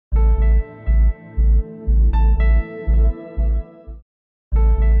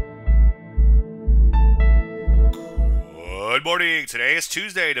Good morning. Today is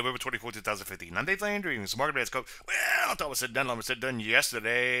Tuesday, November 24th, 2015. I'm Dave Landry. It's Market Man's Coach. Well, I thought it was said done. It was said done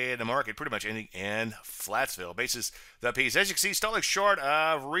yesterday. The market pretty much ending in Flatsville. Basis the piece. As you can see, stalling short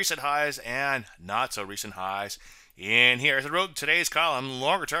of recent highs and not so recent highs in here. As I wrote in today's column,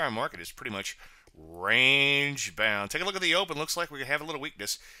 longer term market is pretty much range bound. Take a look at the open. Looks like we have a little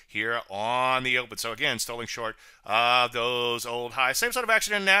weakness here on the open. So again, stalling short of those old highs. Same sort of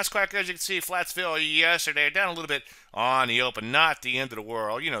action in NASDAQ. As you can see, Flatsville yesterday down a little bit on the open. Not the end of the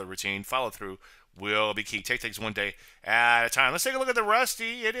world. You know the routine. Follow through will be key. Take things one day at a time. Let's take a look at the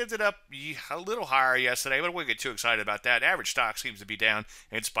Rusty. It ended up a little higher yesterday, but we won't get too excited about that. Average stock seems to be down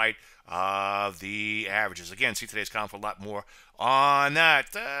in spite of the averages. Again, see today's column for a lot more on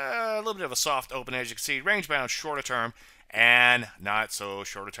that. A little bit of a soft open, as you can see. Range bound, shorter term, and not so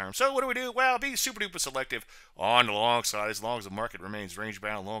shorter term. So what do? Well, be super duper selective on the long side as long as the market remains range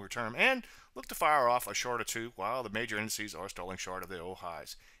bound longer term, and look to fire off a short or two while the major indices are stalling short of their old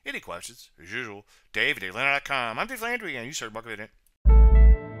highs. Any questions? As usual, Dave at DaveLandry.com. I'm Dave Landry, and you started marketing it.